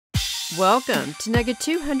Welcome to Nugget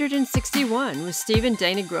 261 with Steve and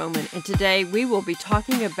Dana Groman, and today we will be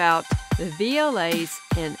talking about the VLAs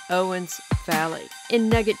in Owens Valley. In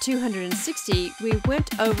Nugget 260, we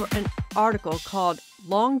went over an article called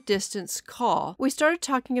Long Distance Call. We started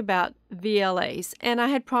talking about VLAs, and I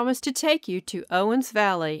had promised to take you to Owens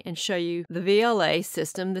Valley and show you the VLA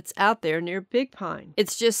system that's out there near Big Pine.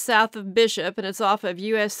 It's just south of Bishop, and it's off of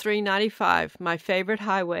US 395, my favorite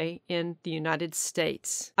highway in the United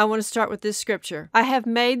States. I want to start with this scripture. I have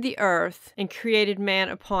made the earth and created man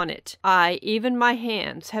upon it. I, even my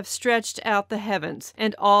hands, have stretched out the heavens,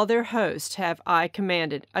 and all their host have I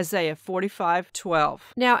commanded. Isaiah 45:12.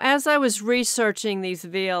 Now, as I was researching these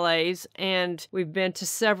VLAs, and we've been to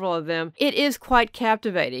several of them, it is quite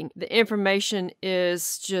captivating. The information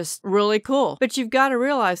is just really cool. But you've got to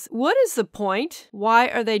realize, what is the point? Why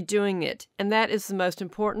are they doing it? And that is the most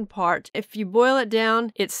important part. If you boil it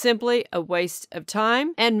down, it's simply a waste of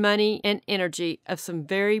time and money and energy of some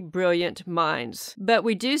very brilliant minds. But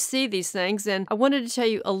we do see these things, and I wanted to tell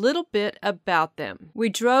you a little bit about them. We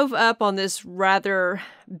drove up on this rather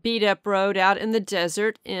beat-up road out in the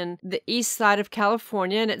desert in the east side of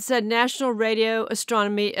California, and it said National Radio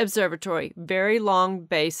Astronomy Observatory, Very Long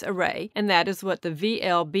Base Array, and that is what the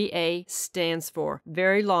VLBA stands for,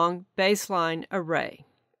 Very Long Baseline Array.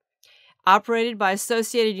 Operated by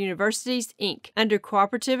Associated Universities, Inc., under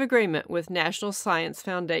cooperative agreement with National Science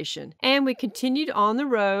Foundation. And we continued on the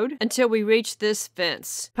road until we reached this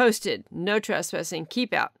fence. Posted, no trespassing,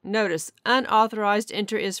 keep out. Notice, unauthorized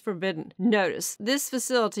entry is forbidden. Notice, this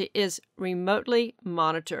facility is remotely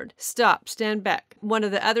monitored. Stop, stand back. One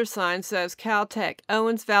of the other signs says Caltech,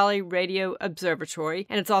 Owens Valley Radio Observatory,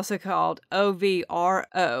 and it's also called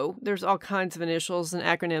OVRO. There's all kinds of initials and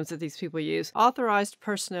acronyms that these people use. Authorized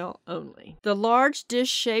personnel only. The large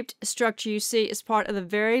dish-shaped structure you see is part of the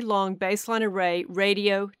Very Long Baseline Array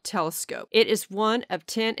radio telescope. It is one of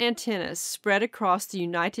 10 antennas spread across the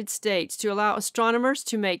United States to allow astronomers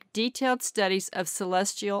to make detailed studies of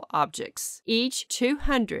celestial objects. Each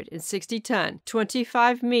 260-ton,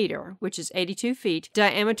 25-meter, which is 82 feet,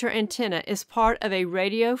 diameter antenna is part of a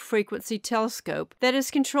radio frequency telescope that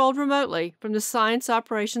is controlled remotely from the Science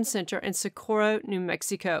Operations Center in Socorro, New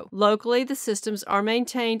Mexico. Locally, the systems are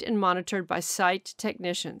maintained and monitored by site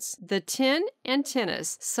technicians. The 10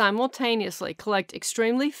 antennas simultaneously collect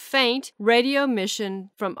extremely faint radio emission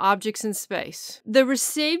from objects in space. The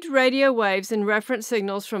received radio waves and reference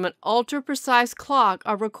signals from an ultra-precise clock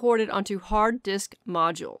are recorded onto hard disk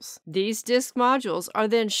modules. These disk modules are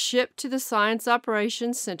then shipped to the Science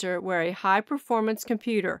Operations Center, where a high-performance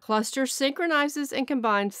computer cluster synchronizes and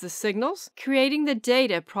combines the signals, creating the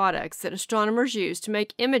data products that astronomers use to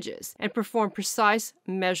make images and perform precise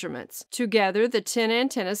measurements. Together, the 10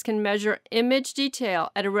 antennas can measure image detail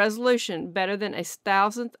at a resolution better than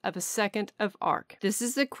 1,000th of a second of arc. This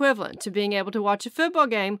is equivalent to being able to watch a football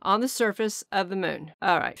game on the surface of the moon.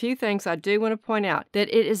 All right, a few things I do want to point out. That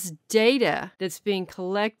it is data that's being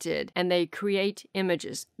collected, and they create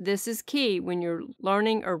images. This is key when you're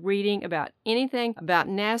learning or reading about anything about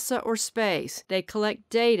NASA or space. They collect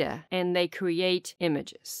data, and they create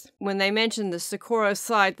images. When they mentioned the Socorro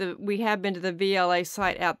site, we have been to the VLA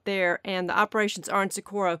site out there, and the operations are in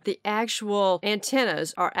Socorro. The actual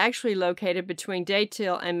antennas are actually located between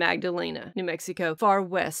Daytil and Magdalena, New Mexico, far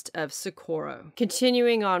west of Socorro.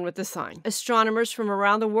 Continuing on with the sign. Astronomers from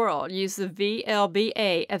around the world use the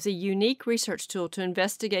VLBA as a unique research tool to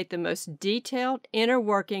investigate the most detailed inner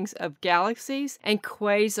workings of galaxies and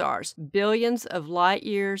quasars, billions of light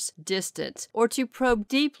years distant, or to probe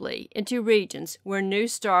deeply into regions where new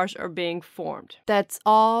stars are being formed. That's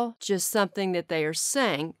all just something that they are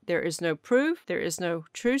saying. There is no proof, there is no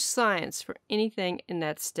true science for anything in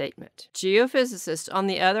that statement. Geophysicists, on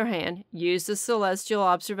the other hand, use the celestial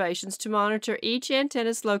observations to monitor each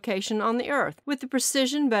antenna's location on the Earth with a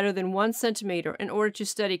precision better than 1 centimeter in order to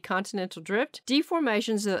study continental drift,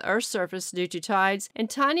 deformations of the Earth's surface due to tides, and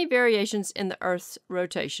tiny variations in the Earth's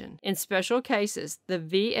rotation. In special cases, the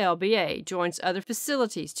VLBA joins other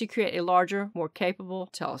facilities to create a larger, more capable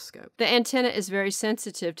telescope. The antenna is very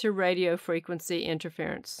sensitive to radio frequency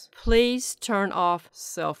interference. Please turn off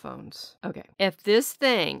cell phones. Okay. If this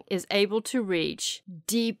thing is able to reach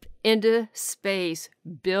deep into space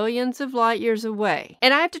billions of light years away,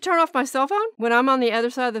 and I have to turn off my cell phone when I'm on the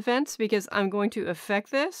other side of the fence because I'm going to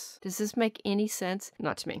affect this? Does this make any sense?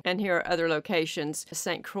 Not to me. And here are other locations: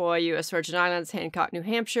 St. Croix, U.S. Virgin Islands, Hancock, New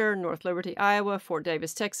Hampshire, North Liberty, Iowa, Fort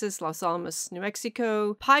Davis, Texas, Los Alamos, New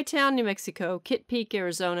Mexico, Pie Town, New Mexico, Kitt Peak,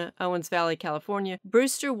 Arizona, Owens Valley, California,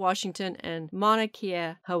 Brewster, Washington, and Mauna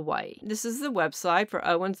Kea, Hawaii. This is the website for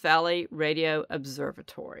Owens Valley Radio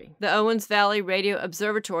Observatory. The Owens Valley Radio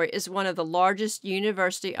Observatory is one of the largest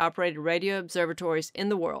university-operated radio observatories in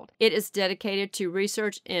the world. It is dedicated to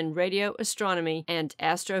research in radio astronomy and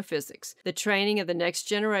astrophysics, the training of the next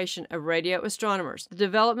generation of radio astronomers, the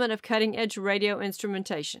development of cutting-edge radio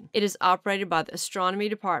instrumentation. It is operated by the Astronomy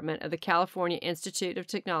Department of the California Institute of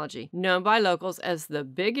Technology, known by locals as the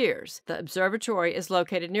Big Ears. The observatory is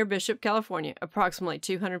located near Bishop, California, approximately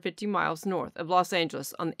 250 miles north of Los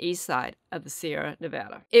Angeles on the east side of the Sierra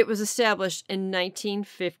Nevada. It was established in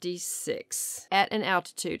 1956 at an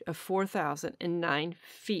altitude of 4,009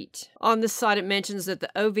 feet. On this site, it mentions that the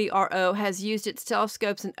OVRO has used its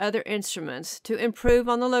telescopes and other instruments to improve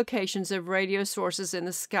on the locations of radio sources in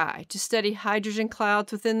the sky, to study hydrogen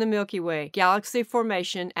clouds within the Milky Way, galaxy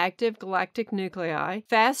formation, active galactic nuclei,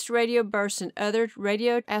 fast radio bursts, and other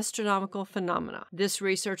radio astronomical phenomena. This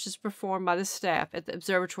research is performed by the staff at the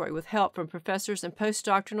observatory with help from professors and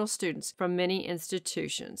postdoctoral students from many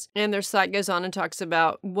institutions. And their site goes on and talks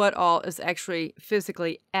about what all is actually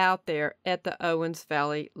physically out there at the Owens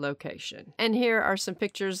Valley location. And here are some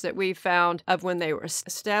pictures that we found of when they were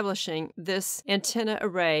establishing this antenna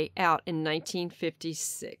array out in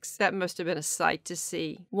 1956. That must have been a sight to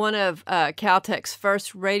see. One of Caltech's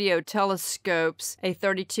first radio telescopes, a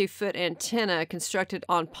 32-foot antenna constructed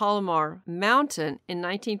on Palomar Mountain in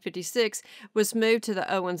 1956, was moved to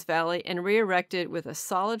the Owens Valley and re-erected with a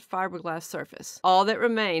solid fiberglass surface. All that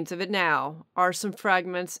remains of it now are some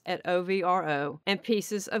fragments at OVRO and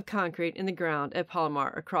pieces of concrete in the ground at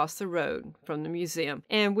Palomar across the road from the museum.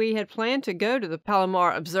 And we had planned to go to the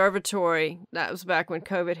Palomar Observatory. That was back when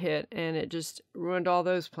COVID hit, and it just ruined all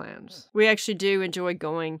those plans. We actually do enjoy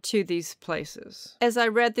going to these places. As I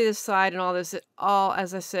read through the site and all this, it all,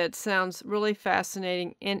 as I said, sounds really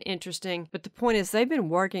fascinating and interesting. But the point is, they've been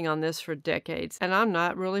working on this for decades, and I'm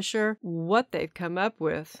not really sure what they've come up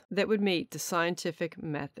with that would meet the scientific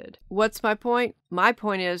method. What's my point? My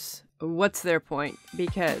point is, what's their point?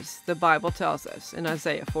 Because the Bible tells us in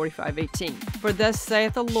Isaiah 45:18, "For thus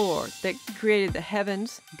saith the Lord that created the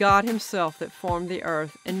heavens, God himself that formed the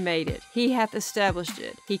earth and made it. He hath established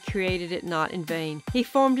it. He created it not in vain. He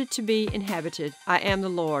formed it to be inhabited. I am the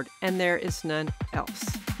Lord, and there is none else."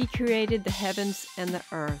 He created the heavens and the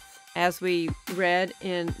earth. As we read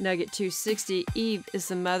in Nugget 260, Eve is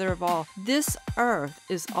the mother of all. This earth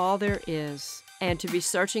is all there is. And to be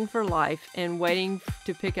searching for life and waiting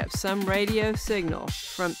to pick up some radio signal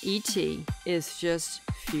from ET is just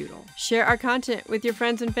futile. Share our content with your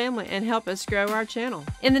friends and family and help us grow our channel.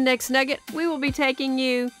 In the next Nugget, we will be taking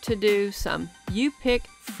you to do some you pick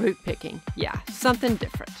fruit picking. Yeah, something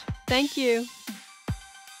different. Thank you.